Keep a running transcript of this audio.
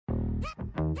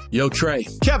Yo, Trey.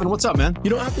 Kevin, what's up, man? You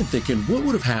know, I've been thinking, what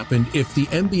would have happened if the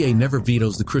NBA never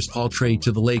vetoes the Chris Paul trade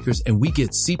to the Lakers and we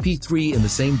get CP3 in the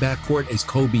same backcourt as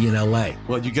Kobe in LA?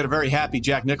 Well, you get a very happy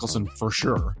Jack Nicholson for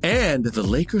sure. And the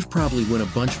Lakers probably win a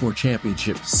bunch more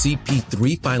championships.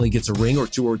 CP3 finally gets a ring or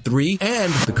 2 or 3,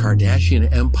 and the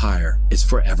Kardashian empire is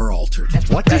forever altered.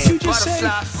 What did you just say?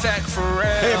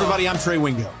 Hey, everybody, I'm Trey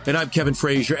Wingo. And I'm Kevin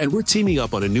Frazier, and we're teaming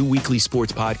up on a new weekly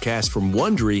sports podcast from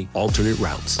Wondery, Alternate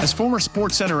Routes. As former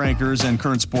Sports Center anchors and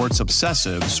current sports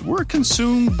obsessives, we're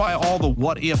consumed by all the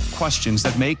what-if questions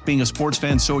that make being a sports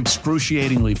fan so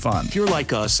excruciatingly fun. If you're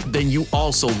like us, then you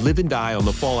also live and die on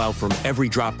the fallout from every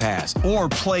drop pass. Or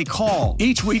play call.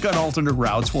 Each week on Alternate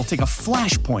Routes, we'll take a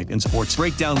flashpoint in sports,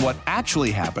 break down what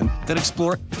actually happened, then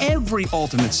explore every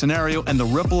alternate scenario and the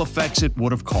ripple effects it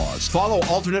would have caused. Follow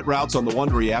Alternate Routes on the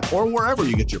Wondery app or wherever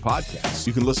you get your podcasts.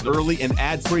 You can listen early and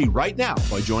ad-free right now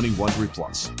by joining Wondery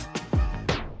Plus.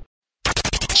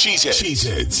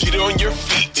 Cheeseheads. Get on your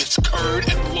feet. It's Curd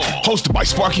and Long. Hosted by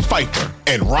Sparky Fifer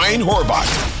and Ryan Horvath.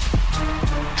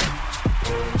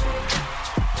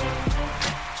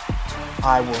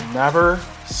 I will never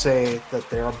say that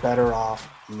they're better off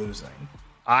losing.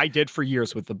 I did for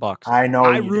years with the Bucks. I know.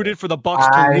 I rooted for the Bucks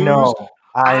to lose. I know.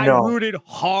 I rooted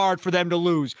hard for them to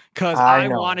lose because I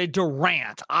wanted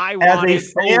Durant. I wanted as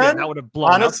a fan, that would have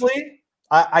blown honestly,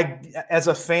 up. I as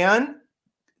a fan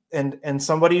and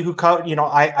somebody who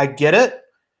I get it,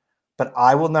 but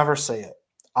I will never say it.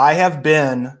 I have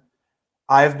been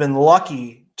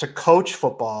lucky to coach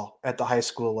football at the high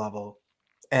school level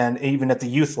and even at the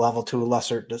youth level to a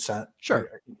lesser extent.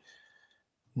 Sure.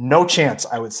 No chance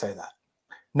I would say that.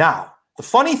 Now, the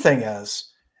funny thing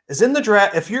is in the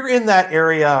draft, if you're in that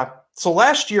area, so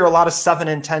last year, a lot of 7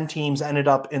 and 10 teams ended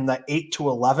up in the 8 to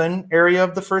 11 area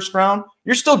of the first round.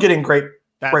 You're still getting great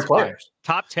players.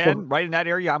 Top 10, right in that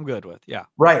area, I'm good with. Yeah.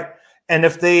 Right. And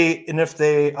if they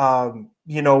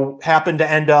happen to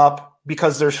end up,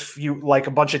 because there's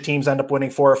a bunch of teams end up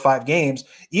winning 4 or 5 games,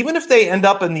 even if they end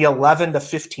up in the 11 to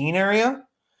 15 area,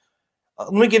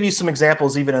 let me give you some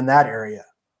examples even in that area.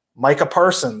 Micah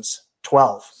Parsons,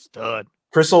 12. Stud.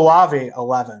 Chris Olave,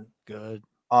 11. Good.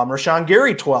 Rashawn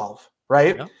Gary, 12.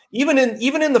 Right. Yeah. Even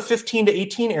in the 15 to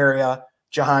 18 area,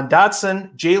 Jahan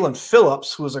Dotson, Jalen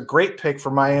Phillips, who was a great pick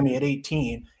for Miami at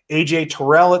 18, AJ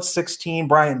Terrell at 16,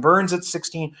 Brian Burns at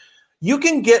 16. You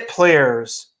can get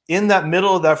players in that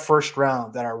middle of that first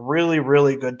round that are really,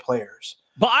 really good players.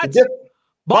 But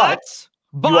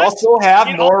you also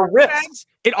have more risk.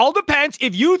 It all depends.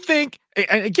 If you think,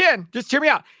 and again, just hear me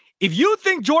out. If you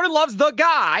think Jordan Love's the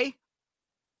guy,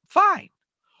 fine.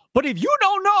 But if you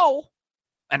don't know,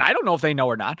 and I don't know if they know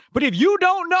or not, but if you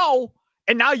don't know,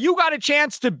 and now you got a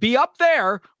chance to be up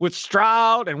there with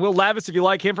Stroud and Will Levis, if you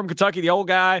like him from Kentucky, the old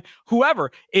guy,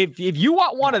 whoever. If you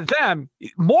want one of them,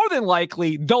 more than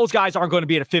likely, those guys aren't going to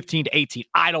be at a 15 to 18.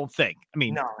 I don't think. I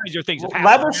mean, crazier things have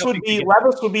happened.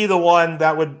 Levis would be the one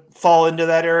that would fall into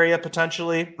that area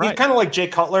potentially. Right. He's kind of like Jay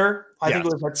Cutler. I think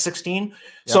it was like 16. Yep.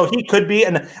 So he could be.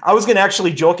 And I was going to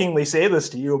actually jokingly say this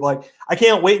to you. Like, I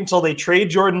can't wait until they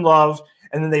trade Jordan Love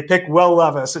and then they pick Will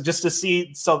Levis just to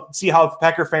see how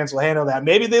Packer fans will handle that.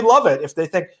 Maybe they love it if they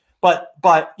think, but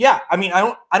yeah, I mean,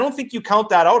 I don't think you count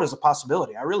that out as a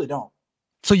possibility. I really don't.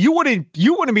 So you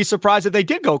wouldn't be surprised if they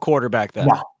did go quarterback then?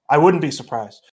 No, I wouldn't be surprised.